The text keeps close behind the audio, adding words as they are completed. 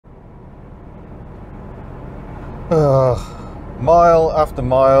Mile after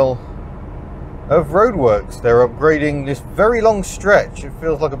mile of roadworks. They're upgrading this very long stretch. It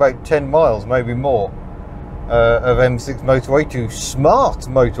feels like about 10 miles, maybe more, of M6 motorway to smart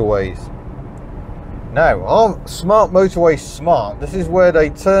motorways. Now, are smart motorways smart? This is where they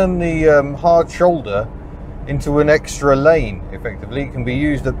turn the hard shoulder into an extra lane, effectively. It can be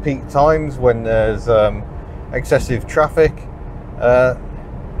used at peak times when there's excessive traffic. I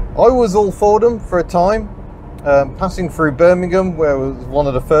was all for them for a time. Passing through Birmingham, where it was one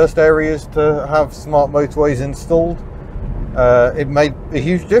of the first areas to have smart motorways installed, it made a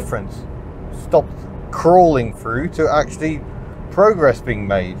huge difference. Stopped crawling through to actually progress being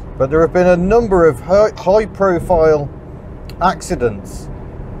made. But there have been a number of high profile accidents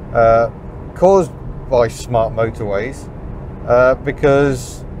caused by smart motorways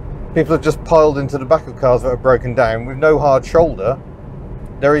because people have just piled into the back of cars that are broken down with no hard shoulder.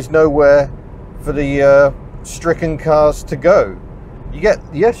 There is nowhere for the stricken cars to go. You get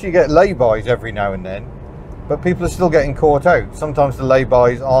laybys every now and then, but people are still getting caught out. Sometimes the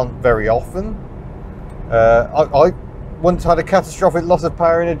laybys aren't very often. I once had a catastrophic loss of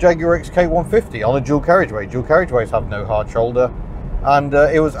power in a Jaguar XK150 on a dual carriageway. Dual carriageways have no hard shoulder, and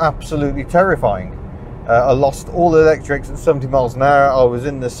it was absolutely terrifying. I lost all the electrics at 70 miles an hour. I was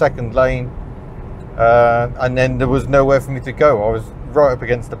in the second lane, and then there was nowhere for me to go. I was right up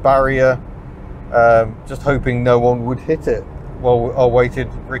against the barrier, just hoping no one would hit it while I waited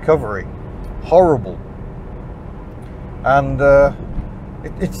recovery. Horrible. And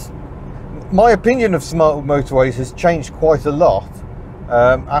it's my opinion of smart motorways has changed quite a lot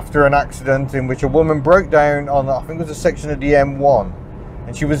after an accident in which a woman broke down on, I think it was a section of the M1,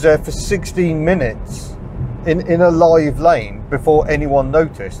 and she was there for 16 minutes in a live lane before anyone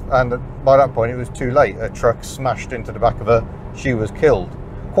noticed, and by that point it was too late. A truck smashed into the back of her. She was killed.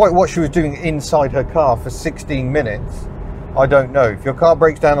 Quite what she was doing inside her car for 16 minutes, I don't know. If your car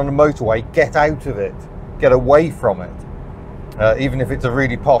breaks down on a motorway, get out of it. Get away from it. Even if it's a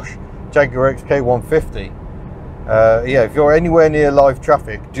really posh Jaguar XK150. Yeah, if you're anywhere near live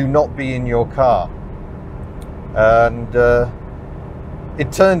traffic, do not be in your car. And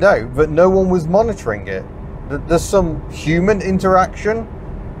it turned out that no one was monitoring it. There's some human interaction.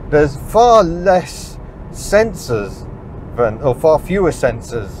 There's far less sensors or far fewer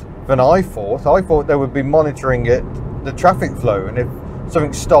sensors than I thought. I thought they would be monitoring it, the traffic flow, and if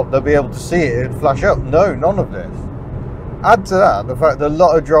something stopped, they'll be able to see it, it'd flash up. No, none of this. Add to that the fact that a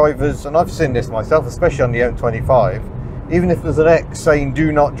lot of drivers, and I've seen this myself, especially on the M25, even if there's an X saying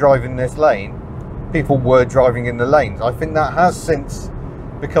do not drive in this lane, people were driving in the lanes. I think that has since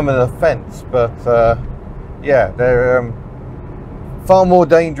become an offence, but yeah, they're far more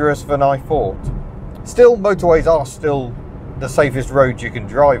dangerous than I thought. Still, motorways are still the safest roads you can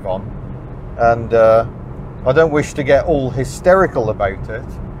drive on, and I don't wish to get all hysterical about it.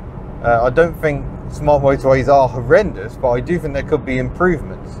 I don't think smart motorways are horrendous, but I do think there could be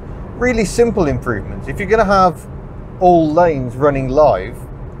improvements, really simple improvements. If you're going to have all lanes running live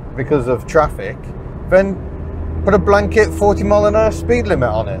because of traffic, then put a blanket 40-mile-an-hour speed limit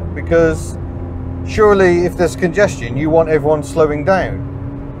on it, because surely if there's congestion you want everyone slowing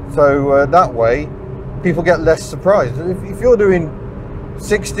down, so that way people get less surprised. If you're doing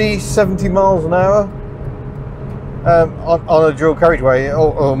 60, 70 miles an hour on a dual carriageway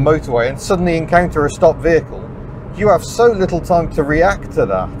or a motorway and suddenly encounter a stopped vehicle, you have so little time to react to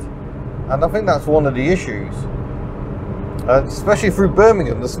that. And I think that's one of the issues. Especially through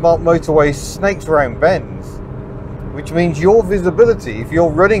Birmingham, the smart motorway snakes around bends, which means your visibility, if you're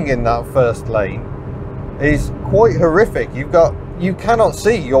running in that first lane, is quite horrific. You cannot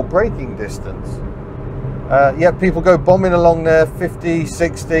see your braking distance. Yet people go bombing along there 50,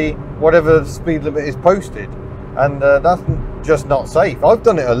 60, whatever the speed limit is posted, and that's just not safe. I've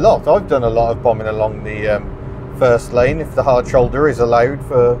done it a lot. I've done a lot of bombing along the first lane if the hard shoulder is allowed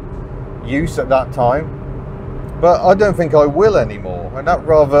for use at that time, but I don't think I will anymore, and that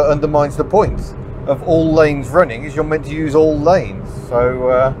rather undermines the point of all lanes running, is you're meant to use all lanes.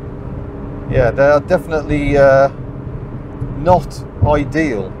 So yeah, they are definitely not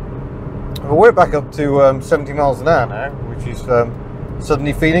ideal. We're back up to 70 miles an hour now, which is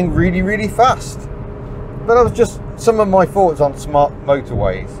suddenly feeling really, really fast. But that was just some of my thoughts on smart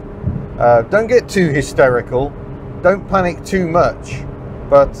motorways. Don't get too hysterical, don't panic too much,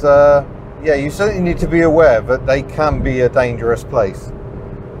 but yeah, you certainly need to be aware that they can be a dangerous place.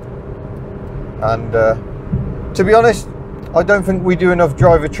 And to be honest, I don't think we do enough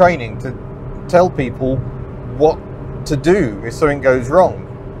driver training to tell people what to do if something goes wrong.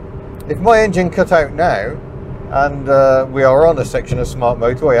 If my engine cut out now and we are on a section of smart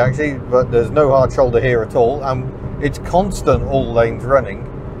motorway actually, but there's no hard shoulder here at all, and it's constant all lanes running.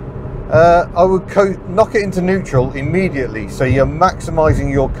 I would knock it into neutral immediately, so you're maximising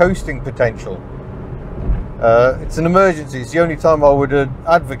your coasting potential. It's an emergency. It's the only time I would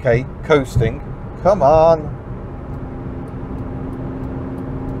advocate coasting. Come on.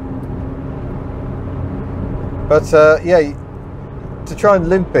 But yeah, to try and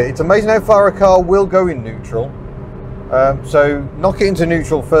limp it, it's amazing how far a car will go in neutral. So knock it into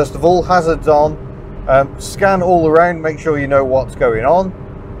neutral first of all, hazards on, scan all around, make sure you know what's going on.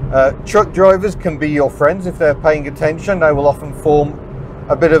 Truck drivers can be your friends if they're paying attention. They will often form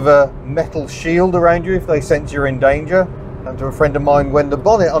a bit of a metal shield around you if they sense you're in danger. And to a friend of mine, when the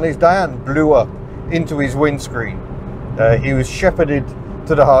bonnet on his Daewoo blew up into his windscreen, he was shepherded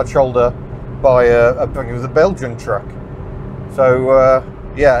to the hard shoulder by I think it was a Belgian truck. So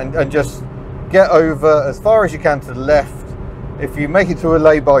yeah, and just get over as far as you can to the left. If you make it to a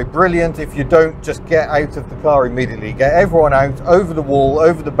lay-by, brilliant. If you don't, just get out of the car immediately. Get everyone out, over the wall,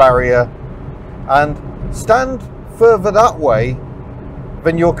 over the barrier, and stand further that way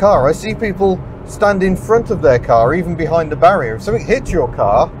than your car. I see people stand in front of their car, even behind the barrier. If something hits your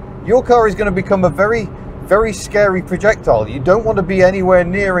car is going to become a very, very scary projectile. You don't want to be anywhere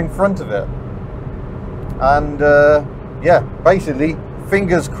near in front of it. And yeah, basically,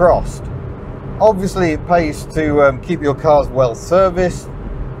 fingers crossed. Obviously, it pays to keep your cars well serviced,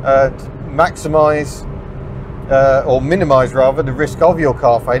 to maximise or minimise rather the risk of your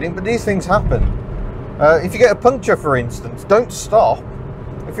car failing. But these things happen. If you get a puncture, for instance, don't stop.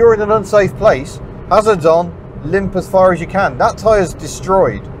 If you're in an unsafe place, hazards on, limp as far as you can. That tyre's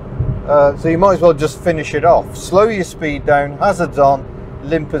destroyed, so you might as well just finish it off. Slow your speed down, hazards on,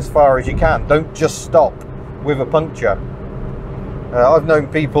 limp as far as you can. Don't just stop with a puncture. I've known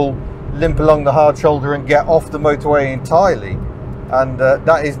people limp along the hard shoulder and get off the motorway entirely, and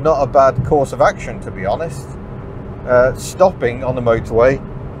that is not a bad course of action, to be honest. Stopping on the motorway,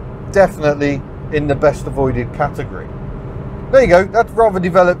 definitely in the best avoided category. There you go, that's rather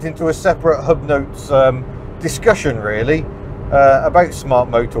developed into a separate HubNotes discussion really, about smart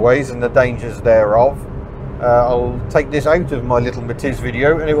motorways and the dangers thereof. I'll take this out of my little Matiz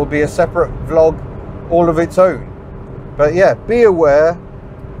video and it will be a separate vlog all of its own. But yeah, be aware.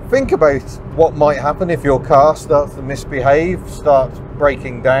 Think about what might happen if your car starts to misbehave, starts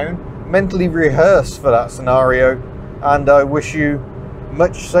breaking down. Mentally rehearse for that scenario, and I wish you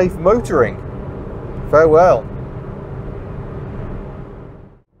much safe motoring. Farewell.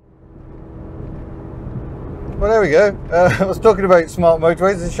 Well, there we go. I was talking about smart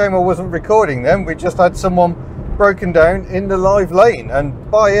motorways. It's a shame I wasn't recording them. We just had someone broken down in the live lane, and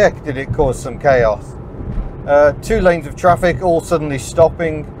by heck did it cause some chaos. 2 lanes of traffic all suddenly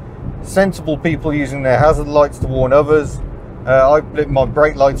stopping. Sensible people using their hazard lights to warn others. I blipped my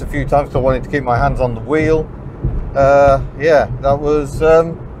brake lights a few times because I wanted to keep my hands on the wheel. Yeah, that was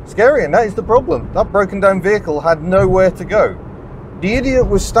scary, and that is the problem. That broken down vehicle had nowhere to go. The idiot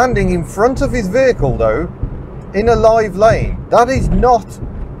was standing in front of his vehicle though, in a live lane. That is not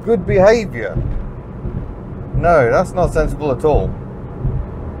good behaviour. No, that's not sensible at all.